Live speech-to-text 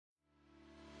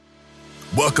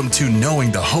Welcome to Knowing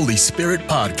the Holy Spirit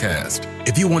podcast.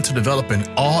 If you want to develop an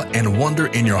awe and wonder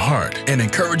in your heart, an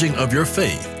encouraging of your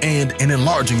faith, and an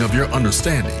enlarging of your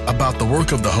understanding about the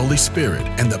work of the Holy Spirit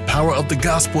and the power of the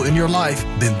gospel in your life,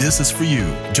 then this is for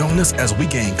you. Join us as we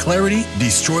gain clarity,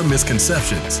 destroy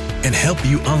misconceptions, and help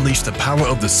you unleash the power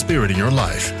of the Spirit in your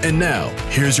life. And now,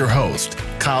 here's your host,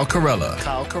 Kyle Carella.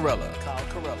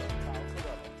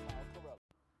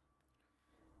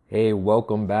 Hey,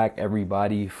 welcome back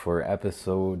everybody for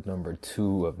episode number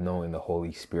 2 of Knowing the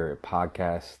Holy Spirit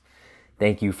podcast.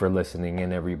 Thank you for listening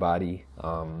in, everybody.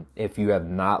 If you have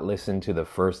not listened to the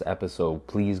first episode,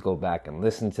 please go back and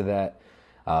listen to that.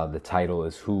 The title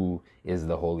is Who is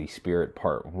the Holy Spirit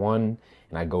Part 1.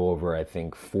 And I go over, I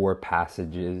think, 4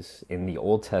 passages in the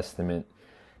Old Testament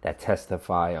that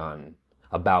testify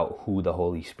about who the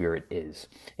Holy Spirit is.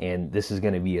 And this is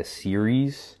going to be a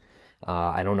series.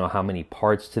 I don't know how many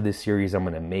parts to this series I'm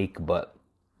going to make, but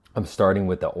I'm starting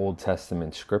with the Old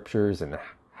Testament scriptures and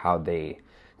how they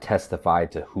testify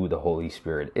to who the Holy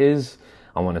Spirit is.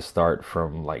 I want to start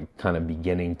from kind of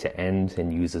beginning to end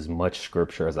and use as much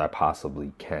scripture as I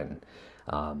possibly can.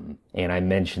 And I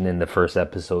mentioned in the first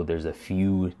episode, there's a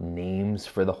few names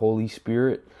for the Holy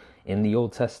Spirit in the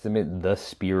Old Testament. The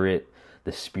Spirit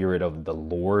of the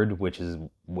Lord, which is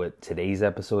what today's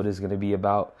episode is going to be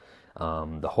about.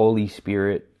 The Holy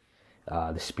Spirit,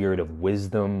 the Spirit of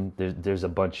wisdom. There's a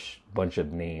bunch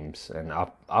of names, and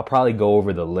I'll probably go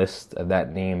over the list of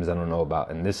that names I don't know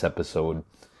about in this episode,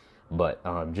 but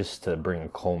just to bring a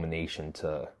culmination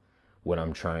to what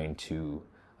I'm trying to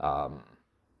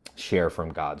share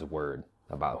from God's Word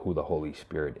about who the Holy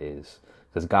Spirit is,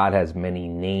 because God has many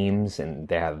names and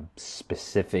they have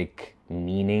specific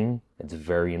meaning. It's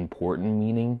very important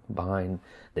meaning behind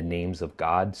the names of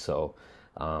God. So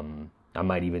I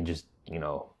might even just,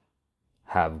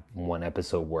 have one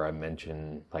episode where I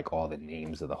mention all the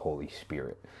names of the Holy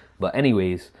Spirit. But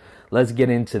anyways, let's get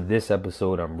into this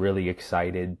episode. I'm really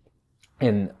excited.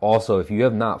 And also, if you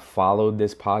have not followed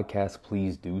this podcast,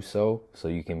 please do so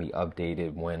you can be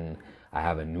updated when I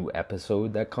have a new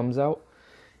episode that comes out.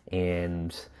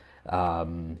 And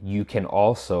you can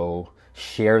also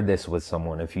share this with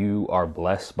someone. If you are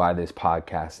blessed by this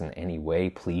podcast in any way,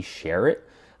 please share it.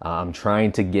 I'm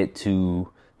trying to get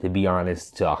to be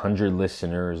honest, to 100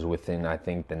 listeners within, I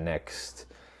think, the next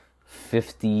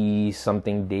 50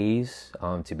 something days,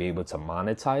 to be able to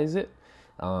monetize it,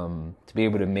 to be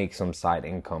able to make some side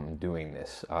income doing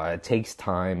this. It takes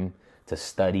time to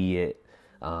study it,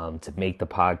 to make the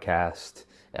podcast.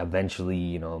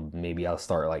 Eventually, maybe I'll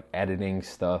start editing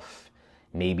stuff,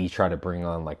 maybe try to bring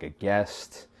on a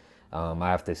guest. I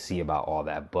have to see about all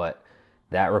that, but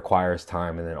that requires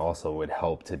time, and then also would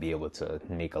help to be able to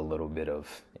make a little bit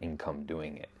of income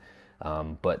doing it.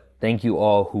 But thank you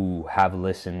all who have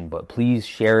listened, but please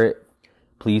share it.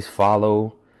 Please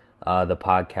follow the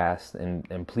podcast,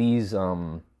 and please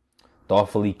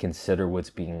thoughtfully consider what's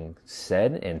being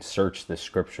said and search the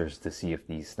scriptures to see if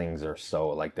these things are so,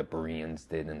 like the Bereans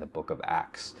did in the book of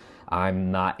Acts.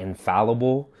 I'm not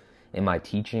infallible in my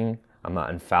teaching. I'm not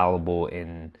infallible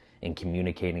in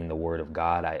communicating the word of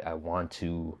God. I want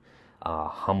to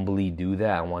humbly do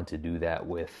that. I want to do that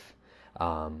with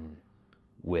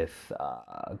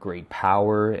great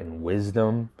power and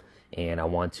wisdom, and I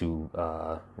want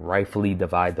to rightfully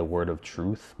divide the word of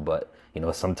truth. But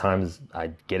sometimes I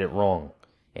get it wrong,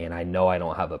 and I know I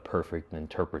don't have a perfect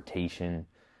interpretation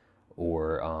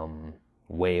or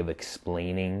way of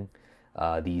explaining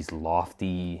these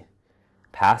lofty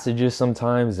passages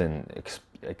sometimes, and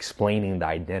explaining the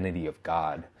identity of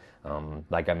God.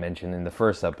 Like I mentioned in the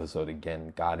first episode,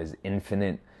 again, God is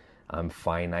infinite. I'm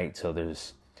finite, so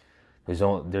there's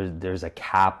a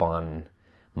cap on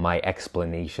my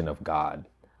explanation of God.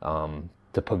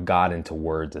 To put God into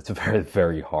words, it's very,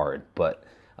 very hard. But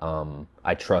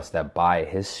I trust that by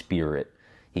His Spirit,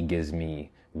 He gives me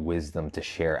wisdom to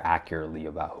share accurately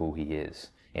about who He is.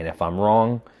 And if I'm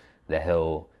wrong, that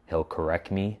He'll correct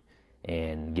me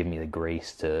and give me the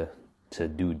grace to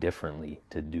do differently,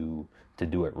 to do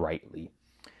it rightly.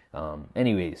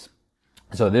 Anyways,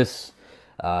 so this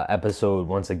episode,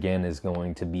 once again, is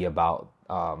going to be about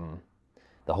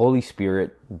the Holy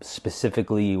Spirit,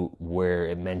 specifically where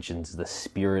it mentions the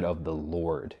Spirit of the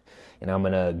Lord. And I'm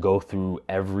going to go through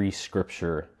every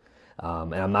scripture,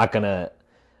 and I'm not going to,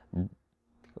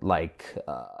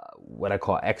 what I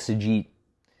call exegete,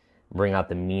 bring out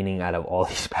the meaning out of all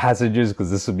these passages,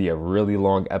 because this would be a really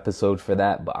long episode for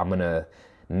that. But I'm going to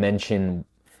mention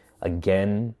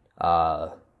again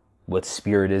what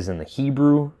Spirit is in the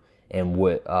Hebrew and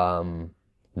what the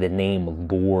name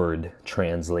Lord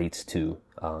translates to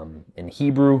in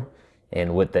Hebrew,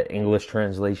 and what the English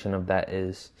translation of that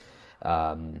is,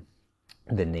 the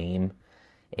name.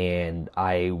 And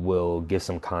I will give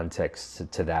some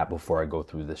context to that before I go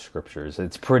through the scriptures.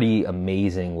 It's pretty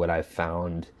amazing what I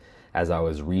found as I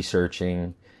was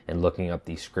researching and looking up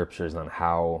these scriptures on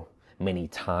how many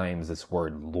times this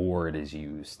word Lord is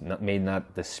used. Maybe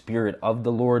not the Spirit of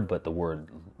the Lord, but the word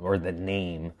or the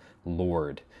name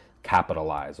Lord,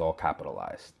 capitalized, all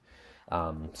capitalized.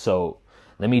 So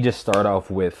let me just start off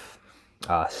with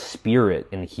spirit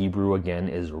in Hebrew again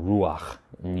is ruach,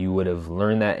 and you would have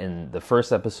learned that in the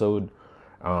first episode.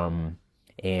 And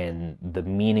the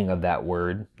meaning of that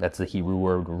word, that's the Hebrew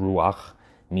word ruach,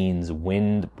 means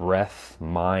wind, breath,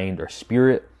 mind, or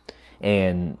spirit.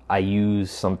 And I use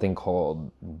something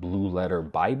called Blue Letter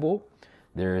Bible.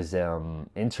 There's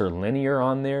interlinear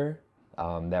on there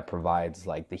that provides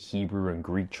like the Hebrew and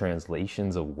Greek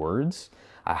translations of words.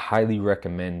 I highly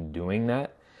recommend doing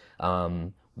that.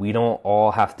 We don't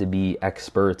all have to be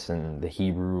experts in the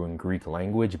Hebrew and Greek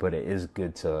language, but it is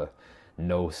good to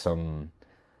know some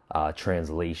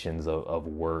translations of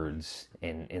words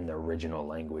in the original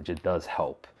language. It does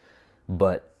help.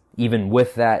 But even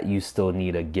with that, you still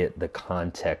need to get the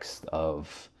context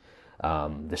of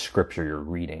the scripture you're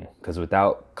reading. Because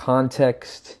without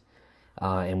context,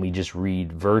 and we just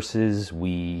read verses,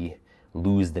 we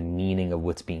lose the meaning of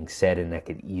what's being said, and that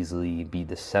could easily be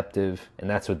deceptive. And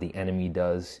that's what the enemy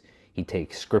does. He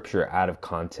takes scripture out of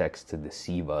context to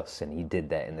deceive us, and he did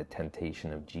that in the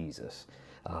temptation of Jesus.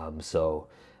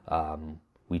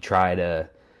 We try to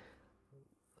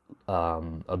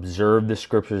observe the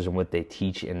scriptures and what they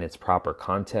teach in its proper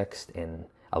context, and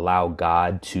allow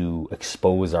God to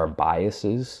expose our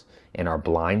biases and our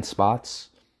blind spots,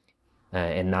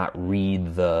 and not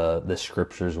read the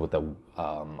scriptures with a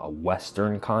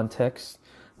Western context,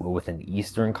 but with an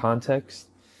Eastern context,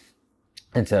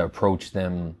 and to approach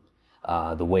them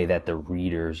the way that the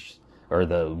readers or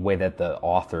the way that the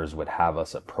authors would have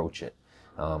us approach it.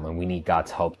 And we need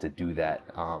God's help to do that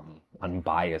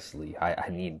unbiasedly. I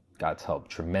need God's help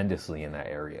tremendously in that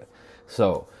area.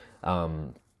 So,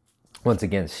 once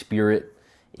again, spirit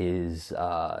is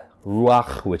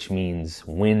ruach, which means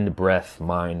wind, breath,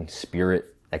 mind, spirit.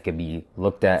 That can be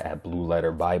looked at Blue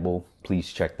Letter Bible.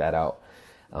 Please check that out.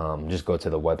 Just go to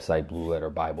the website,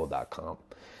 blueletterbible.com.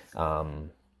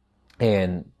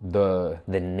 And the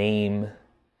name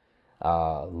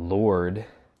Lord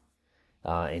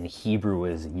in Hebrew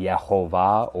is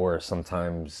Yehovah, or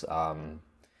sometimes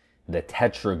the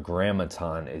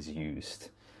tetragrammaton is used.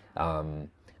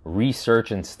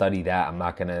 Research and study that. I'm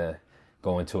not going to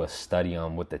go into a study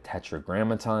on what the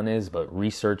tetragrammaton is, but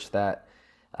research that.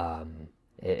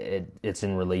 It's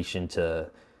in relation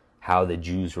to how the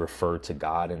Jews refer to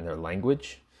God in their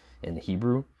language, in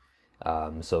Hebrew.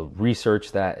 So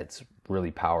research that. It's really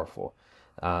powerful.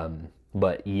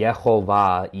 But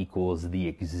Yehovah equals the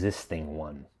existing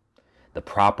one, the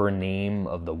proper name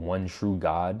of the one true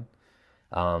God.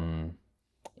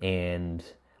 And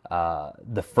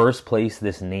the first place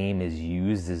this name is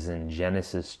used is in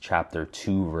Genesis chapter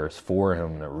 2, verse 4. And I'm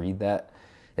going to read that.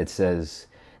 It says,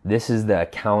 "This is the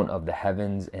account of the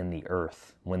heavens and the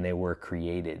earth when they were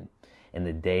created, in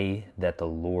the day that the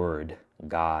Lord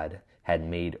God had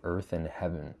made earth and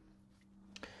heaven."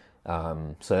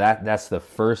 So that's the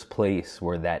first place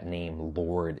where that name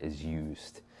Lord is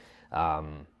used.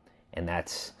 And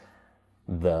that's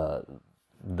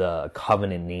the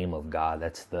covenant name of God.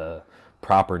 That's the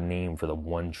proper name for the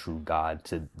one true God,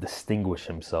 to distinguish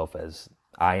himself as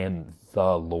I am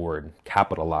the Lord,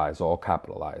 capitalized, all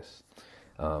capitalized.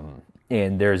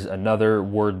 And there's another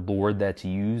word Lord that's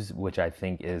used, which I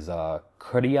think is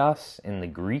kurios in the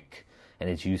Greek, and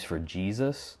it's used for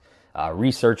Jesus.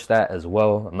 Research that as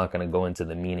well. I'm not going to go into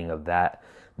the meaning of that,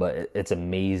 but it's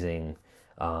amazing,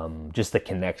 just the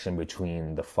connection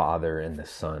between the Father and the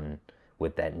Son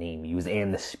with that name used,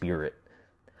 and the Spirit.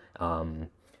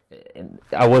 And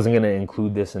I wasn't going to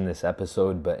include this in this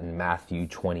episode, but in Matthew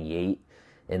 28,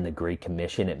 in the Great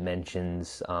Commission, it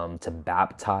mentions to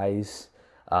baptize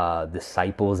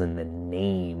disciples in the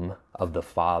name of the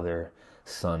Father,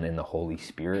 Son, and the Holy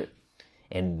Spirit.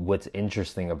 And what's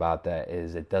interesting about that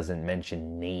is it doesn't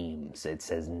mention names. It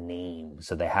says name.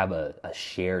 So they have a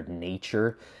shared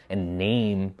nature.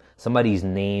 And somebody's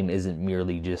name isn't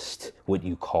merely just what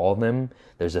you call them.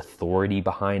 There's authority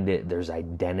behind it. There's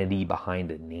identity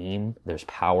behind a name. There's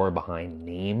power behind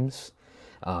names,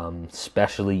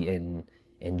 especially in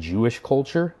Jewish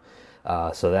culture.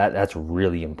 So that's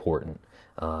really important.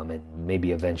 And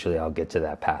maybe eventually I'll get to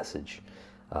that passage,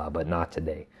 but not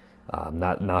today.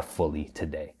 Not fully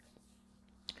today,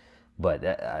 but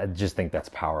I just think that's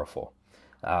powerful.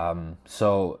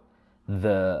 So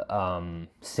The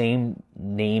same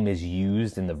name is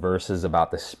used in the verses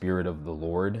about the Spirit of the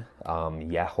Lord,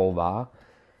 Yehovah.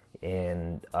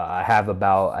 And I have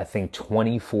about, I think,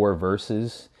 24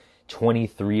 verses.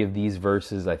 23 of these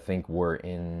verses, I think, were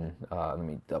in, let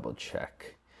me double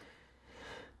check.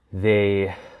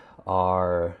 They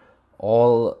are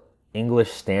all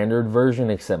English Standard Version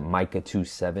except Micah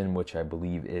 2:7, which I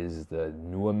believe is the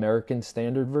New American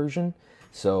Standard Version.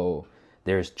 So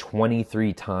there's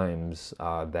 23 times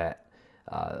that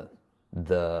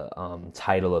the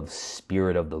title of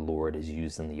Spirit of the Lord is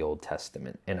used in the Old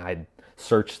Testament. And I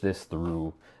searched this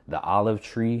through the Olive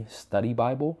Tree Study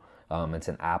Bible. It's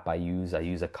an app I use. I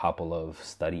use a couple of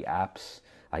study apps.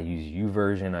 I use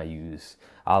YouVersion, I use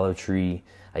Olive Tree,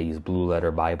 I use Blue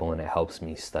Letter Bible, and it helps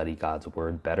me study God's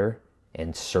Word better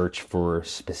and search for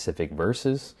specific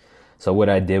verses. So what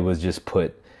I did was just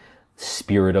put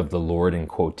Spirit of the Lord in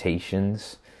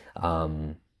quotations,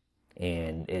 and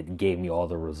it gave me all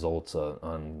the results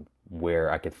on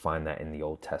where I could find that in the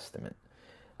Old Testament.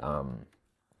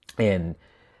 And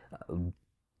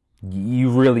you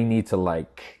really need to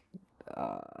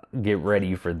get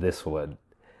ready for this one.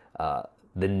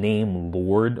 The name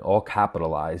Lord, all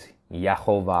capitalized,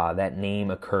 Yehovah, that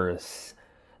name occurs,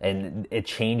 and it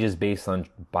changes based on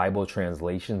Bible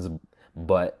translations,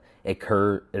 but it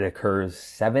occurs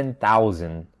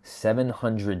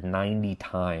 7,790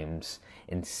 times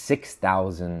in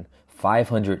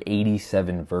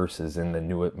 6,587 verses in the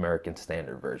New American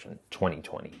Standard Version,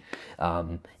 2020.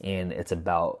 And it's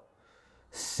about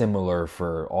similar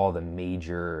for all the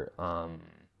major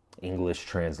English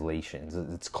translations.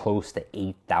 It's close to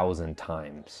 8,000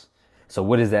 times. So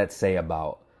what does that say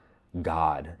about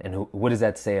God? And what does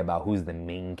that say about who's the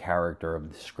main character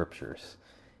of the scriptures?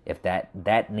 If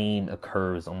that name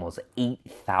occurs almost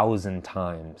 8,000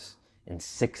 times in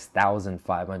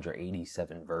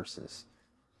 6,587 verses.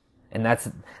 And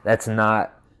that's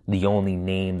not the only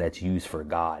name that's used for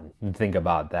God. Think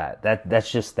about that.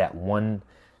 That's just that one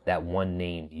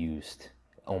name used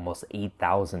almost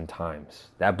 8,000 times.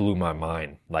 That blew my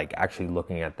mind. Actually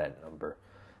looking at that number,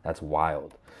 that's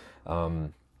wild. So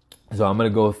I'm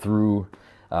gonna go through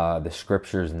the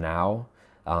scriptures now,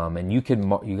 and you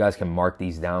guys can mark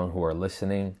these down who are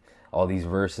listening. All these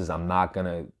verses, I'm not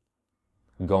gonna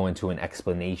go into an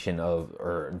explanation of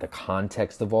or the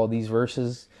context of all these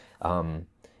verses.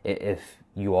 If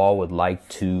you all would like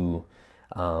to,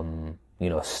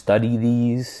 study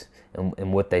these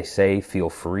and what they say, feel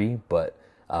free. But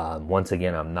once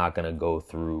again, I'm not going to go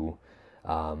through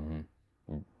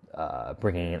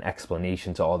bringing an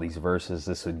explanation to all these verses.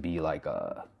 This would be like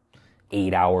a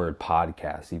 8-hour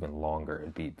podcast, even longer.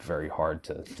 It'd be very hard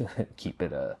to keep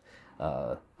it a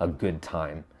good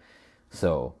time.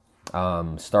 So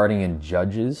starting in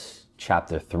Judges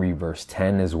chapter 3 verse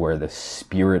 10 is where the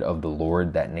Spirit of the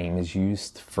Lord, that name, is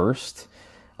used first.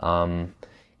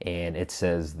 And it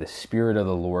says, the Spirit of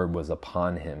the Lord was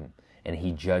upon him, and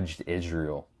he judged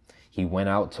Israel. He went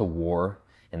out to war,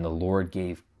 and the Lord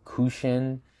gave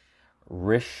Cushan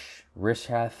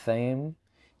Rishathaim,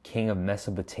 king of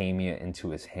Mesopotamia, into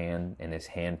his hand, and his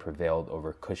hand prevailed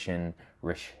over Cushan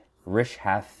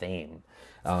Rishathaim.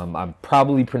 I'm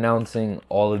probably pronouncing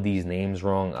all of these names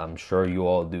wrong. I'm sure you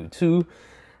all do too.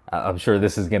 I'm sure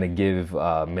this is going to give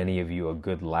many of you a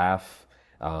good laugh,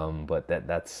 but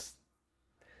that's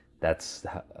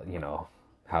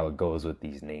how it goes with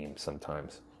these names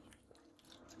sometimes.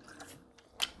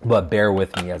 But bear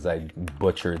with me as I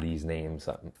butcher these names.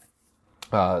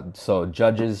 So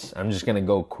Judges, I'm just going to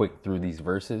go quick through these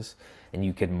verses, and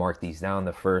you can mark these down.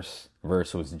 The first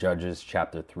verse was Judges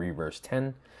chapter 3 verse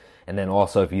 10. And then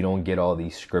also, if you don't get all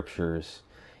these scriptures,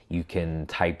 you can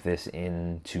type this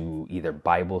into either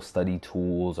Bible study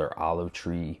tools or Olive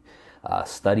Tree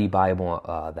Study Bible,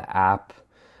 the app,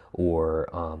 or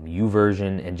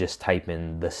YouVersion, and just type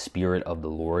in the Spirit of the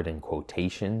Lord in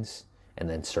quotations, and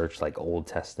then search Old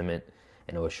Testament,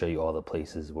 and it will show you all the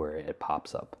places where it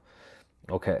pops up.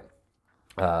 Okay.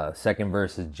 Second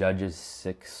verse is Judges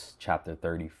 6 chapter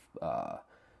 30.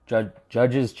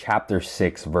 Judges chapter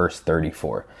 6 verse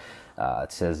 34.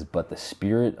 It says, but the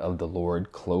Spirit of the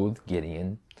Lord clothed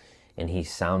Gideon, and he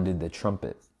sounded the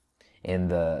trumpet,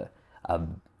 and the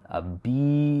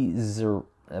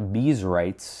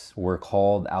Abiezrites were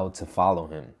called out to follow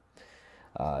him.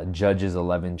 Judges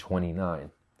 11:29.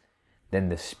 Then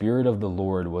the Spirit of the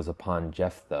Lord was upon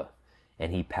Jephthah,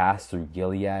 and he passed through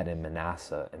Gilead and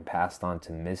Manasseh, and passed on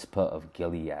to Mizpah of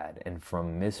Gilead, and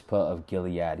from Mizpah of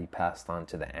Gilead he passed on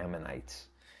to the Ammonites.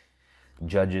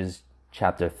 Judges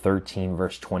chapter 13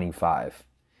 verse 25.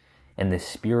 And the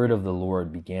Spirit of the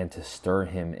Lord began to stir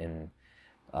him in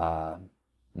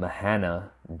Mahana,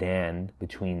 Dan,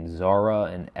 between Zorah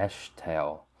and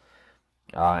Eshtaol.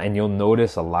 And you'll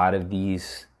notice a lot of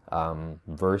these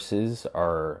verses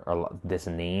are this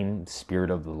name,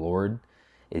 Spirit of the Lord,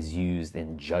 is used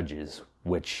in Judges,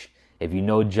 which, if you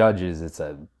know Judges, it's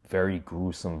a very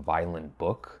gruesome, violent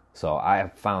book. So I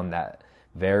have found that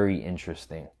very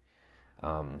interesting.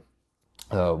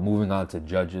 Moving on to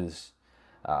Judges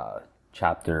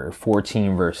chapter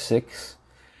 14, verse 6.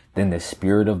 Then the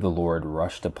Spirit of the Lord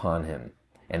rushed upon him,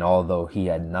 and although he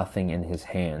had nothing in his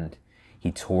hand,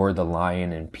 he tore the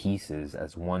lion in pieces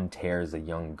as one tears a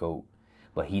young goat,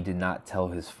 but he did not tell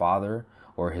his father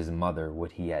or his mother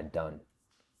what he had done.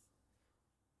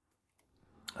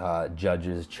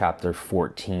 Judges chapter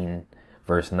 14,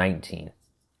 verse 19.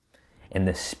 And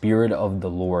the Spirit of the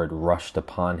Lord rushed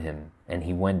upon him, and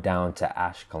he went down to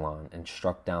Ashkelon and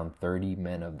struck down 30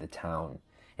 men of the town,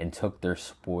 and took their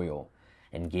spoil,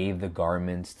 and gave the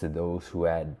garments to those who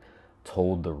had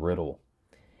told the riddle.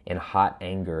 In hot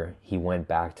anger, he went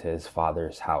back to his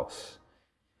father's house.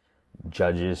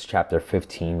 Judges chapter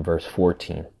 15, verse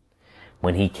 14.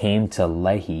 When he came to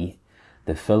Lehi,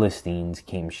 the Philistines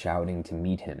came shouting to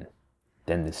meet him.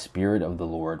 Then the Spirit of the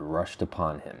Lord rushed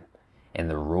upon him, and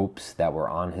the ropes that were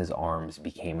on his arms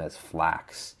became as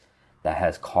flax that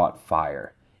has caught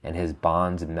fire, and his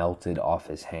bonds melted off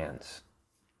his hands.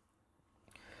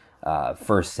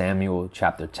 1 Samuel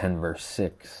chapter 10, verse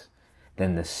 6.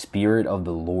 Then the Spirit of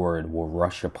the Lord will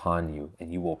rush upon you,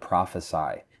 and you will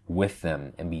prophesy with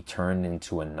them and be turned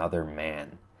into another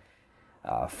man.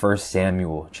 1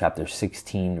 Samuel chapter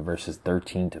 16, verses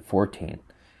 13 to 14.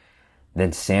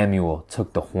 Then Samuel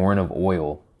took the horn of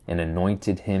oil and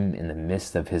anointed him in the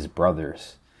midst of his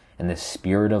brothers. And the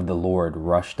Spirit of the Lord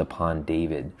rushed upon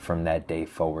David from that day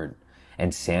forward.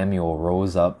 And Samuel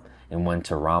rose up and went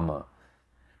to Ramah.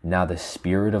 Now the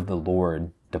Spirit of the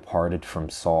Lord departed from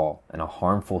Saul, and a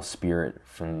harmful spirit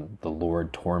from the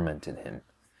Lord tormented him.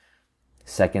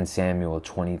 2 Samuel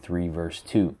 23, verse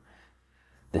 2.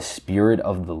 The Spirit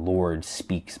of the Lord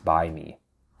speaks by me.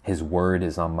 His word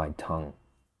is on my tongue.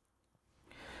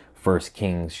 1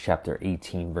 Kings chapter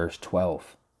 18, verse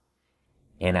 12.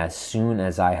 And as soon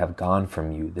as I have gone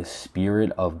from you, the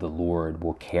Spirit of the Lord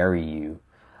will carry you,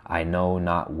 I know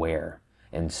not where.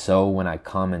 And so when I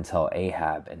come and tell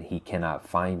Ahab, and he cannot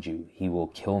find you, he will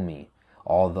kill me,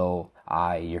 although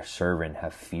I, your servant,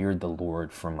 have feared the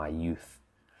Lord from my youth.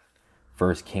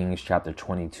 1 Kings chapter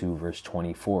 22, verse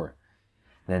 24.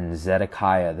 Then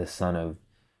Zedekiah, the son of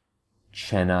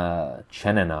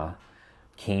Chenaanah,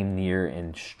 came near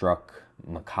and struck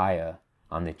Micaiah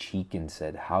on the cheek and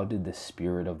said, How did the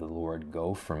Spirit of the Lord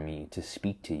go from me to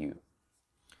speak to you?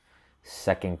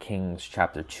 2 Kings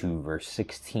chapter 2, verse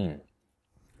 16.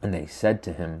 And they said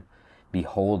to him,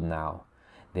 Behold now,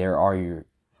 there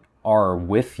are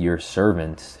with your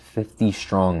servants 50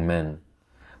 strong men.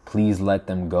 Please let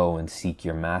them go and seek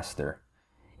your master.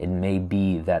 It may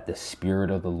be that the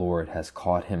Spirit of the Lord has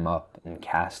caught him up and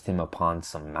cast him upon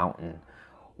some mountain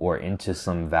or into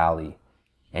some valley.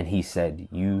 And he said,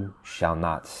 You shall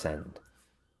not send.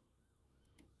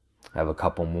 I have a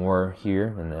couple more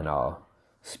here, and then I'll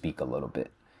speak a little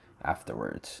bit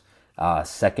afterwards.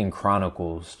 2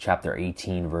 Chronicles chapter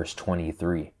 18, verse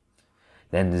 23.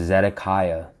 Then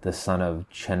Zedekiah, the son of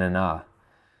Chenaanah,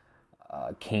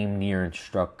 came near and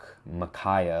struck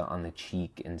Micaiah on the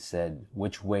cheek and said,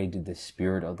 Which way did the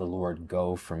Spirit of the Lord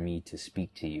go for me to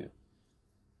speak to you?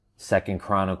 2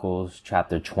 Chronicles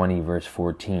chapter 20, verse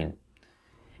 14.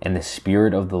 And the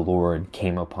Spirit of the Lord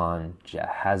came upon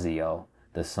Jahaziel,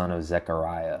 the son of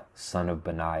Zechariah, son of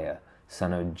Benaiah,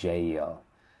 son of Jael,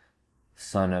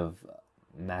 son of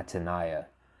Mattaniah,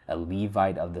 a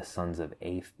Levite of the sons of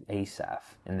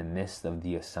Asaph, in the midst of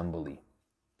the assembly.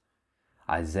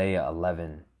 Isaiah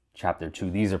 11, chapter 2.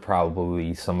 These are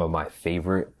probably some of my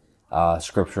favorite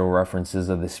scriptural references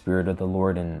of the Spirit of the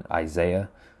Lord in Isaiah.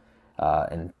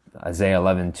 And Isaiah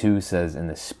 11:2 says, And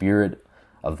the Spirit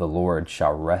of the Lord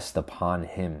shall rest upon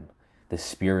him, the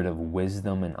Spirit of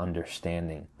wisdom and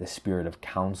understanding, the Spirit of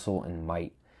counsel and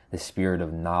might, the Spirit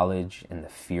of knowledge and the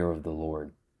fear of the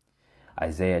Lord.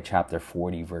 Isaiah chapter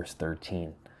 40, verse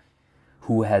 13.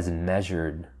 Who has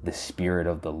measured the Spirit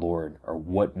of the Lord, or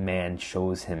what man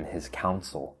shows him his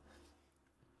counsel?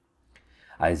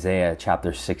 Isaiah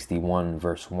chapter 61,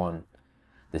 verse 1.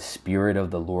 The Spirit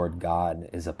of the Lord God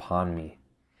is upon me,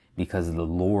 because the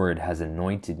Lord has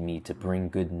anointed me to bring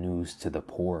good news to the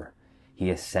poor. He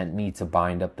has sent me to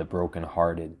bind up the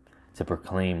brokenhearted, to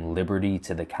proclaim liberty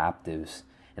to the captives,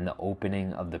 and the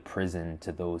opening of the prison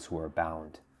to those who are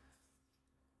bound.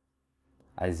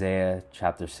 Isaiah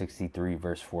chapter 63,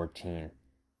 verse 14.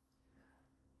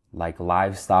 Like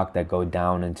livestock that go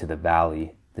down into the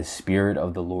valley, the Spirit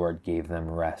of the Lord gave them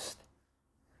rest.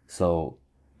 So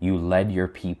you led your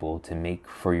people to make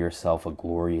for yourself a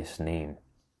glorious name.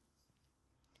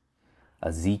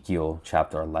 Ezekiel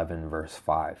chapter 11, verse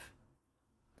 5.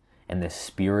 And the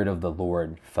Spirit of the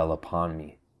Lord fell upon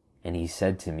me, and he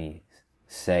said to me,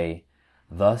 say,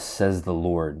 thus says the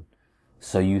Lord,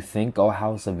 so you think, O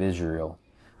house of Israel,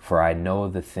 for I know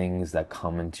the things that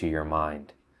come into your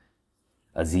mind.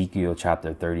 Ezekiel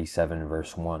chapter 37,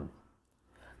 verse 1.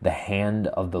 The hand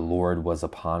of the Lord was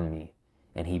upon me,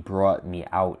 and he brought me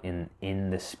out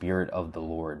in the Spirit of the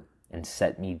Lord, and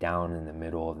set me down in the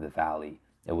middle of the valley.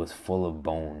 It was full of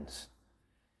bones.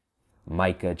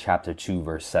 Micah chapter 2,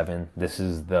 verse 7. This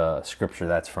is the scripture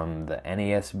that's from the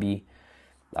NASB.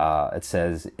 It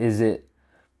says, is it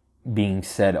being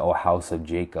said, O house of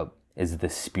Jacob, is the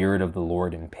Spirit of the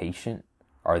Lord impatient?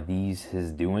 Are these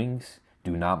his doings?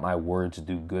 Do not my words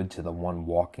do good to the one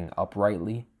walking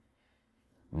uprightly?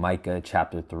 Micah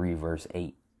chapter 3, verse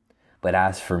 8. But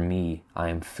as for me, I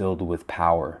am filled with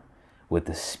power, with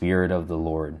the Spirit of the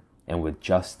Lord, and with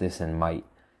justice and might,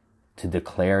 to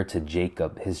declare to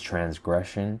Jacob his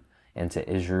transgression, and to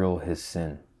Israel his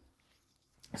sin.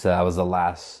 So that was the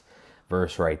last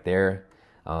verse right there.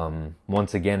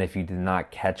 Once again, if you did not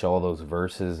catch all those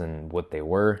verses and what they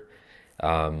were,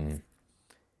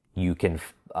 you can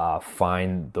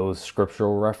find those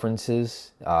scriptural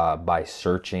references by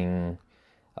searching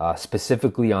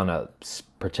specifically on a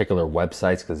particular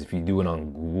websites, because if you do it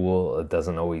on Google, it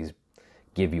doesn't always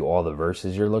give you all the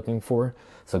verses you're looking for.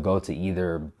 So go to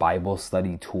either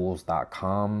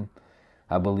BibleStudyTools.com,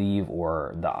 I believe,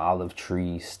 or the Olive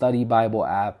Tree Study Bible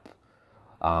app.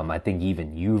 I think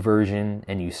even YouVersion,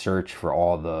 and you search for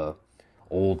all the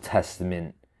Old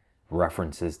Testament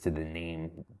references to the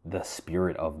name, the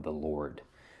Spirit of the Lord.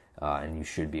 And you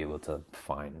should be able to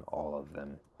find all of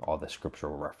them, all the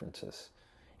scriptural references.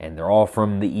 And they're all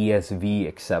from the ESV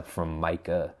except for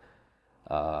Micah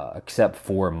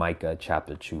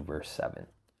chapter 2, verse 7.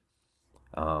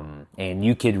 And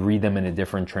you could read them in a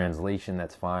different translation,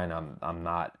 that's fine. I'm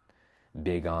not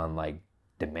big on like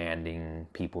demanding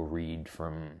people read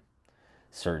from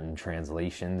certain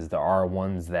translations. There are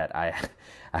ones that I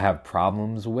have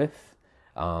problems with,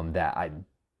 that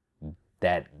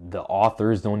the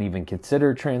authors don't even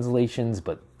consider translations,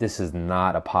 but this is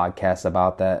not a podcast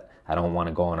about that. I don't want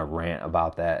to go on a rant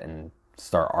about that and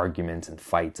start arguments and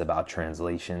fights about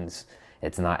translations.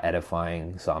 It's not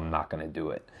edifying, so I'm not going to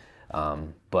do it.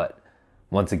 But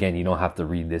once again, you don't have to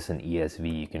read this in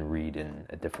ESV. You can read in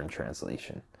a different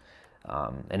translation.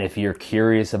 And if you're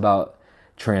curious about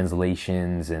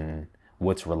translations and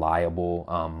what's reliable,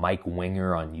 Mike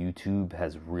Winger on YouTube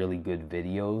has really good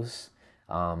videos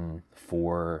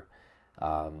for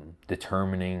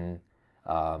determining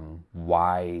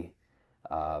why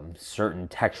certain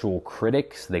textual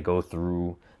critics, they go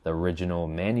through the original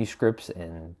manuscripts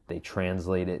and they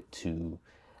translate it to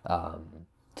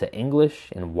English,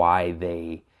 and why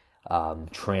they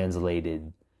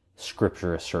translated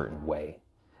scripture a certain way.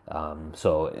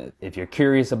 So if you're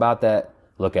curious about that,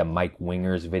 look at Mike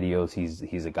Winger's videos.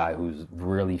 He's a guy who's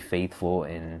really faithful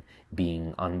in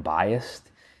being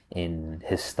unbiased in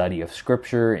his study of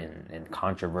scripture and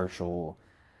controversial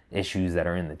issues that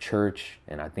are in the church,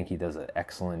 and I think he does an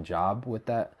excellent job with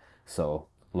that. So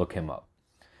look him up.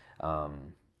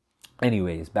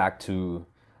 Anyways, back to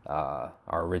our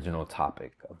original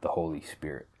topic of the Holy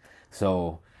Spirit.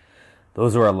 So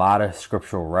those were a lot of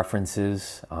scriptural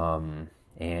references,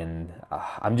 and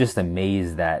I'm just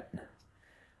amazed that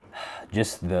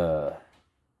just the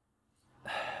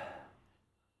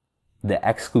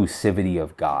exclusivity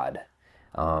of God,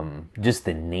 just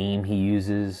the name he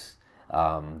uses,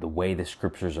 the way the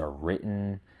scriptures are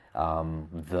written,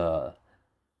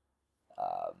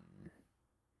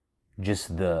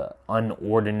 just the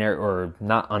unordinary, or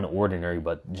not unordinary,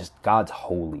 but just God's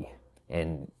holy.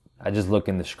 And I just look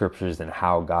in the scriptures and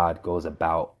how God goes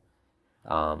about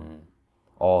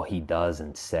all he does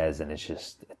and says, and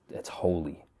it's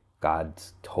holy.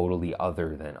 God's totally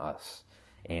other than us.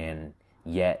 And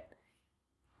yet,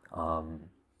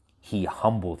 he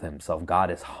humbled himself. God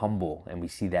is humble, and we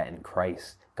see that in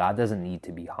Christ. God doesn't need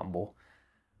to be humble.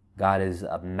 God is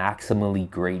a maximally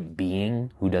great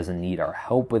being who doesn't need our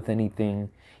help with anything.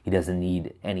 He doesn't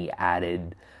need any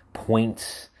added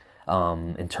points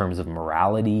in terms of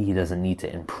morality. He doesn't need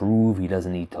to improve. He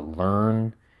doesn't need to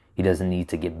learn. He doesn't need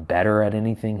to get better at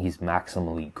anything. He's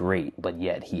maximally great, but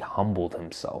yet he humbled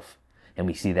himself. And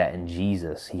we see that in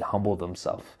Jesus. He humbled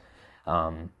himself.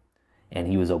 And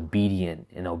he was obedient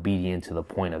to the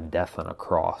point of death on a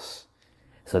cross.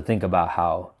 So think about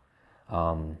how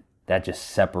that just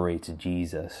separates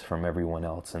Jesus from everyone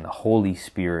else. And the Holy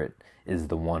Spirit is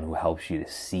the one who helps you to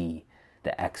see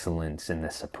the excellence and the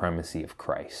supremacy of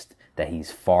Christ, that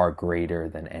he's far greater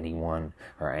than anyone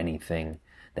or anything,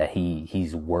 that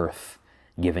he's worth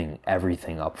giving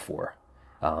everything up for.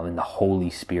 And the Holy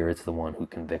Spirit's the one who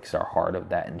convicts our heart of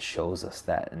that and shows us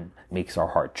that and makes our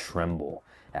heart tremble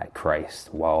at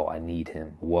Christ. Whoa, I need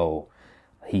him. Whoa,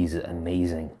 he's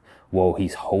amazing. Whoa,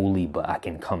 he's holy, but I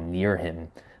can come near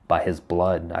him by his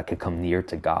blood. I could come near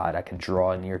to God. I can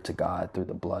draw near to God through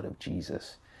the blood of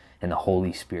Jesus. And the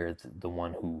Holy Spirit's the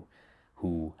one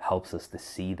who helps us to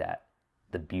see that,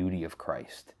 the beauty of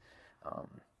Christ.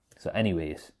 So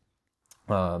anyways,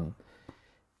 go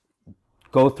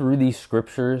through these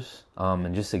scriptures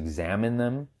and just examine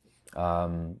them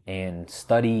and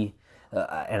study.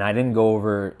 And I didn't go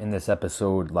over in this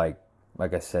episode, like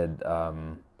I said,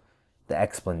 the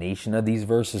explanation of these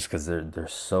verses, because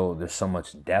there's so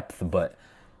much depth. But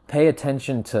pay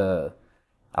attention to,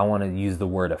 I want to use the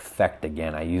word effect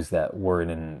again. I used that word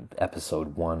in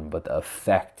episode 1, but the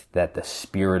effect that the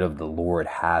Spirit of the Lord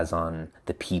has on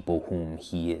the people whom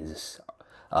he is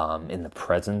in the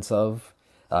presence of.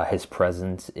 His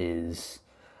presence is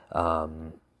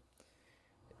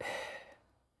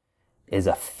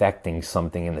affecting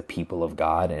something in the people of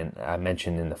God. And I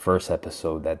mentioned in the first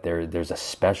episode that there's a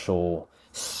special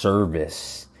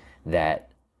service that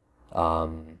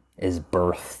is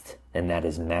birthed and that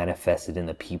is manifested in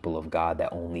the people of God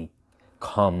that only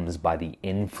comes by the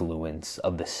influence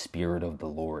of the Spirit of the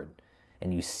Lord.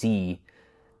 And you see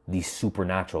these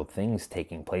supernatural things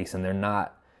taking place, and they're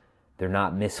not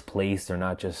misplaced. They're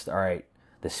not just, all right,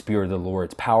 the Spirit of the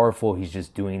Lord's powerful, he's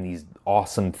just doing these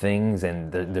awesome things,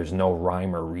 and there's no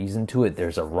rhyme or reason to it.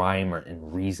 There's a rhyme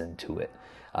and reason to it.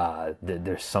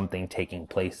 There's something taking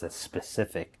place that's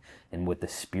specific in what the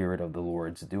Spirit of the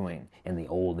Lord's doing in the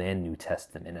Old and New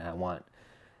Testament. And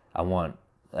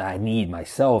I need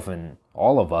myself and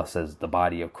all of us as the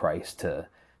body of Christ to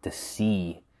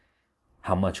see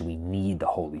how much we need the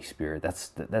Holy Spirit.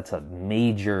 That's a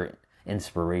major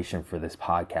inspiration for this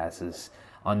podcast, is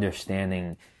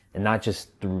understanding, and not just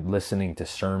through listening to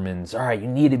sermons. All right, you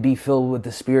need to be filled with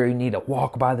the Spirit, you need to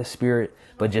walk by the Spirit,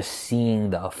 but just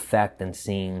seeing the effect and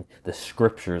seeing the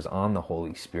scriptures on the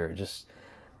Holy Spirit just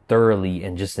thoroughly,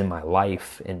 and just in my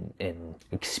life, and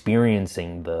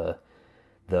experiencing the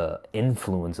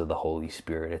influence of the Holy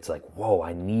Spirit. It's like, whoa,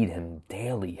 I need him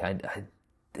daily. I'm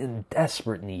in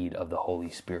desperate need of the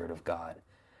Holy Spirit of God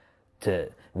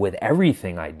with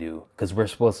everything I do, because we're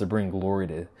supposed to bring glory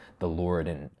to the Lord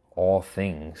in all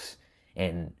things.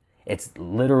 And it's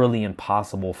literally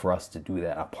impossible for us to do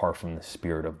that apart from the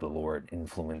Spirit of the Lord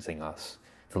influencing us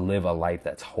to live a life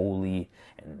that's holy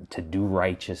and to do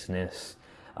righteousness,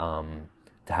 to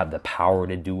have the power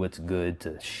to do what's good,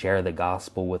 to share the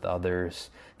gospel with others,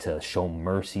 to show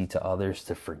mercy to others,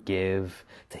 to forgive,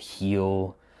 to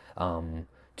heal,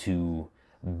 to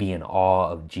be in awe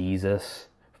of Jesus,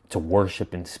 to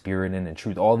worship in spirit and in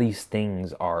truth. All these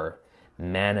things are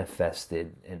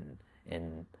manifested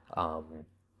and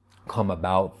come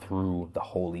about through the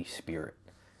Holy Spirit.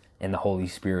 And the Holy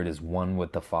Spirit is one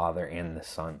with the Father and the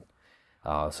Son.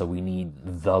 So we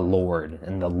need the Lord,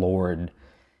 and the Lord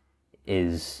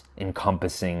is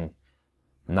encompassing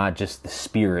not just the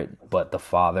Spirit, but the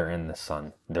Father and the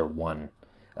Son. They're one.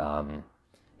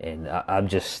 And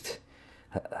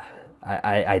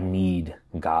I need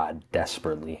God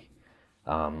desperately.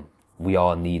 We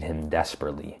all need him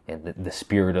desperately. And the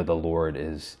Spirit of the Lord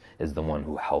is the one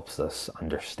who helps us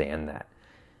understand that.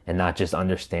 And not just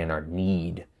understand our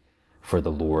need for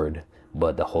the Lord,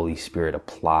 but the Holy Spirit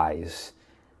applies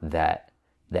that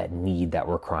need that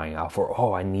we're crying out for.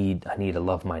 Oh, I need to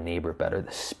love my neighbor better.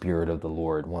 The Spirit of the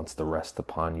Lord wants to rest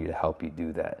upon you to help you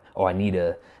do that. Oh, I need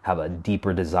to have a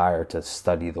deeper desire to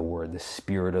study the Word. The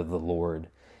Spirit of the Lord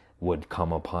would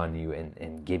come upon you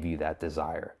and give you that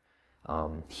desire.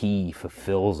 He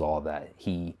fulfills all that.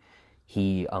 He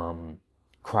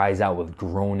cries out with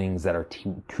groanings that are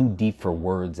too deep for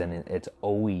words, and it's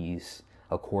always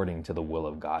according to the will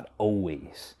of God.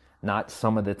 Always. Not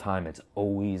some of the time, it's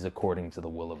always according to the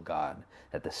will of God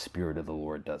that the Spirit of the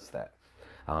Lord does that.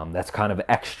 That's kind of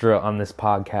extra on this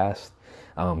podcast,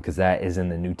 because that is in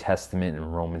the New Testament in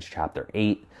Romans chapter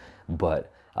 8,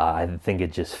 but I think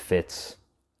it just fits.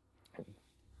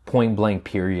 Point blank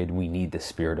period, we need the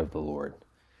Spirit of the Lord.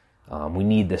 We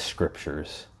need the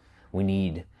scriptures. We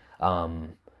need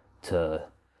to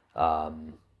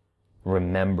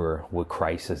remember what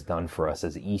Christ has done for us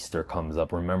as Easter comes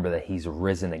up. Remember that he's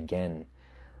risen again.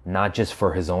 not just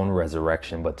for his own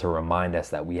resurrection, but to remind us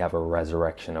that we have a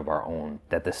resurrection of our own,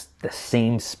 that the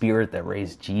same Spirit that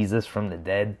raised Jesus from the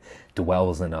dead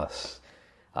dwells in us,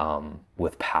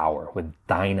 with power, with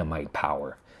dynamite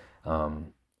power,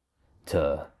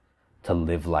 to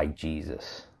live like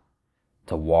Jesus,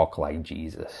 to walk like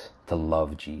Jesus, to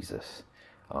love Jesus,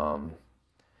 and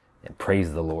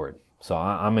praise the Lord. So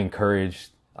I'm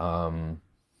encouraged, and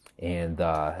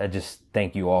I just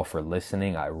thank you all for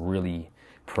listening. I really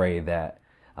pray that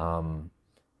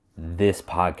this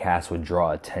podcast would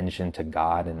draw attention to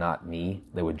God and not me.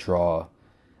 They would draw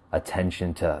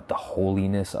attention to the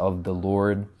holiness of the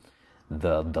Lord,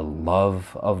 the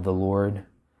love of the Lord,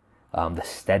 the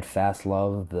steadfast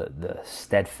love, the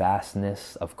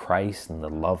steadfastness of Christ and the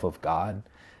love of God.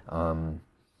 I'm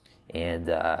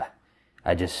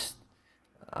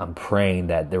praying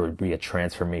that there would be a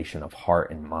transformation of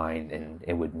heart and mind, and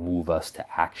it would move us to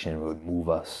action. It would move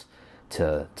us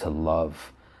to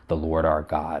love the Lord our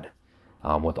God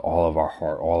with all of our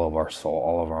heart, all of our soul,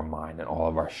 all of our mind, and all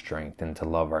of our strength, and to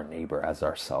love our neighbor as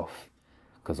ourself,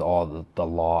 because all the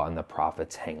law and the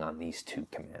prophets hang on these two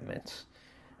commandments.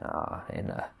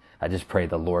 I just pray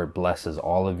the Lord blesses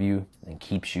all of you and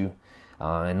keeps you.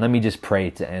 And let me just pray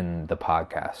to end the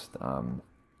podcast,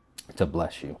 to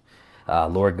bless you.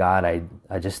 Lord God,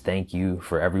 I just thank you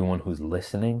for everyone who's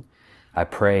listening. I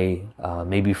pray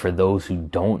maybe for those who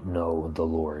don't know the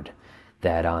Lord,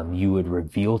 that you would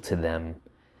reveal to them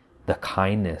the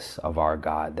kindness of our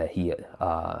God, that he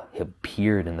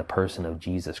appeared in the person of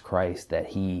Jesus Christ, that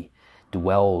he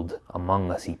dwelled among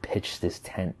us. He pitched his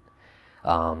tent.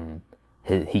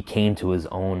 He came to his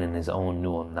own, and his own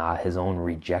knew him not. His own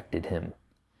rejected him.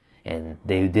 And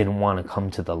they didn't want to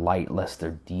come to the light lest their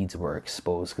deeds were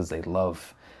exposed, because they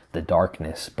love the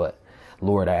darkness. But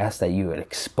Lord, I ask that you would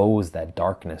expose that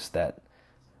darkness that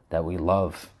we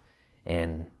love,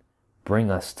 and bring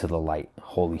us to the light.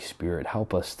 Holy Spirit,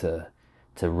 help us to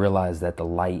realize that the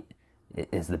light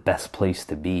is the best place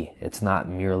to be. It's not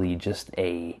merely just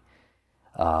a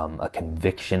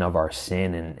conviction of our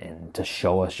sin and to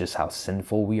show us just how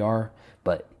sinful we are,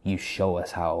 but you show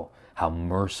us how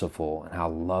merciful and how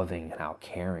loving and how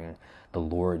caring the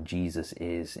Lord Jesus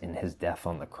is in his death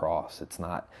on the cross.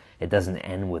 It doesn't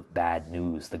end with bad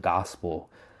news. The gospel,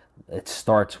 it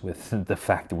starts with the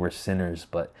fact that we're sinners,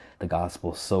 but the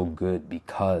gospel is so good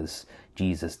because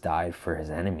Jesus died for his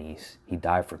enemies. He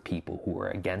died for people who were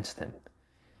against him.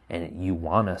 And you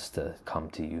want us to come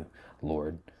to you,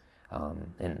 Lord.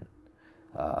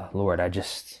 Lord, I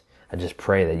just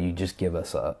pray that you just give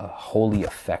us a holy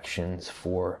affections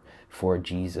for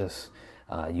Jesus.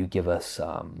 You give us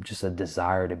just a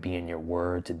desire to be in your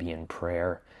word, to be in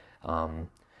prayer,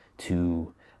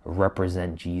 to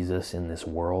represent Jesus in this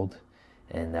world.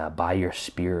 And by your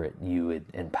Spirit, you would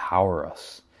empower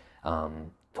us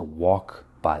to walk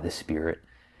by the Spirit,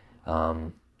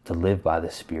 to live by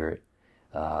the Spirit,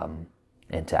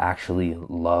 and to actually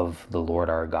love the Lord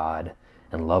our God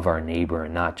and love our neighbor,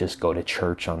 and not just go to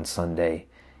church on Sunday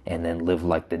and then live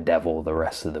like the devil the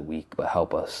rest of the week, but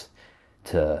help us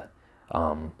to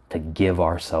give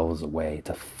ourselves away,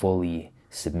 to fully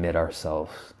submit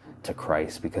ourselves to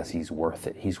Christ, because he's worth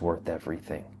it. He's worth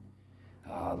everything.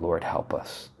 Lord, help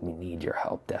us. We need your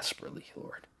help desperately,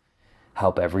 Lord.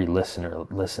 Help every listener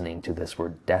listening to this. We're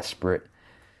desperate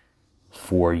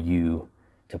for you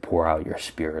to pour out your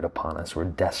Spirit upon us. We're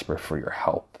desperate for your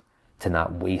help, to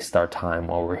not waste our time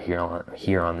while we're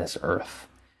here on this earth,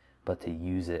 but to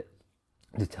use it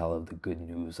to tell of the good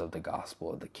news of the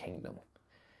gospel of the kingdom.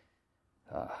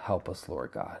 Help us,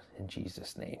 Lord God, in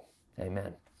Jesus' name.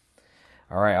 Amen.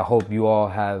 All right, I hope you all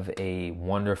have a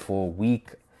wonderful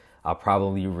week. I'll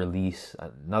probably release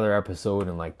another episode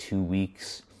in like 2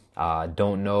 weeks.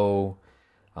 Don't know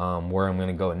where I'm going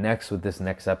to go next with this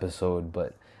next episode,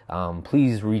 but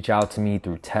please reach out to me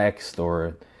through text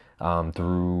or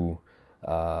through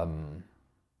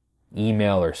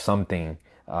email or something,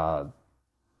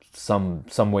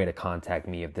 some way to contact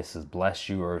me if this has blessed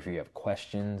you, or if you have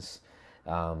questions.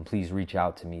 Please reach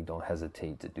out to me. Don't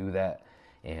hesitate to do that.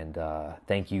 And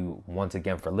thank you once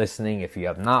again for listening. If you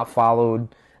have not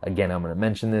followed, again, I'm going to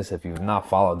mention this. If you've not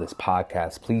followed this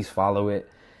podcast, please follow it.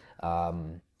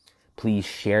 Please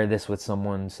share this with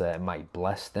someone so that it might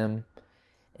bless them.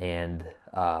 And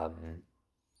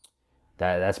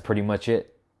that's pretty much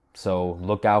it. So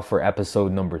look out for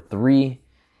episode number 3,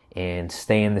 and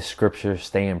stay in the scripture,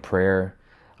 stay in prayer.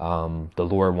 The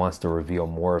Lord wants to reveal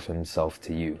more of himself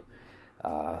to you.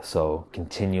 So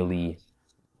continually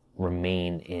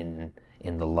remain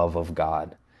in the love of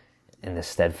God, in the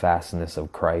steadfastness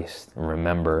of Christ. And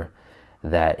remember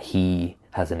that he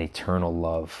has an eternal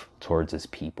love towards his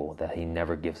people, that he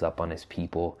never gives up on his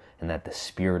people, and that the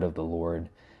Spirit of the Lord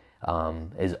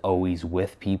is always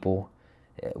with people,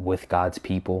 with God's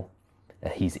people.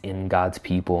 He's in God's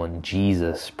people, and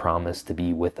Jesus promised to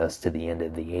be with us to the end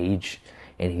of the age,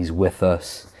 and he's with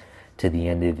us to the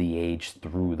end of the age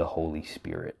through the Holy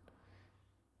Spirit.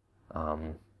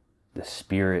 The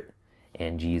Spirit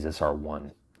and Jesus are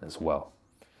one as well.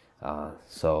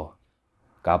 So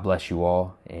God bless you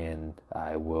all, and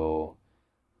I will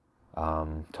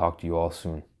talk to you all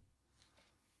soon.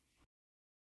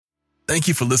 Thank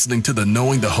you for listening to the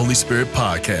Knowing the Holy Spirit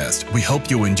podcast. We hope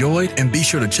you enjoyed, and be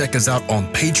sure to check us out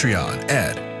on Patreon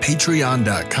at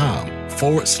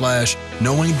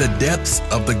patreon.com/knowing the depths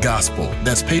of the gospel.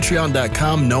 That's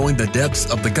patreon.com, knowing the depths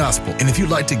of the gospel. And if you'd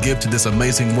like to give to this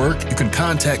amazing work, you can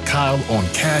contact Kyle on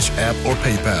Cash App or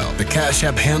PayPal. The Cash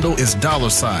App handle is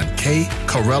 $K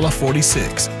Carella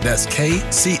 46. That's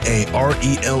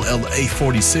KCARELLA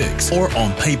 46. Or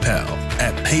on PayPal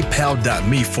at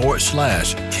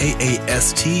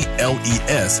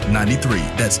paypal.me/KASTLES 93.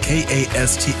 That's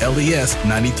KASTLES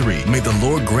 93. May the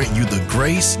Lord grant you the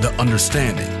grace, the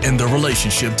understanding, and the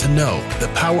relationship to know the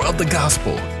power of the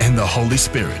gospel and the Holy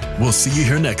Spirit. We'll see you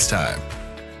here next time.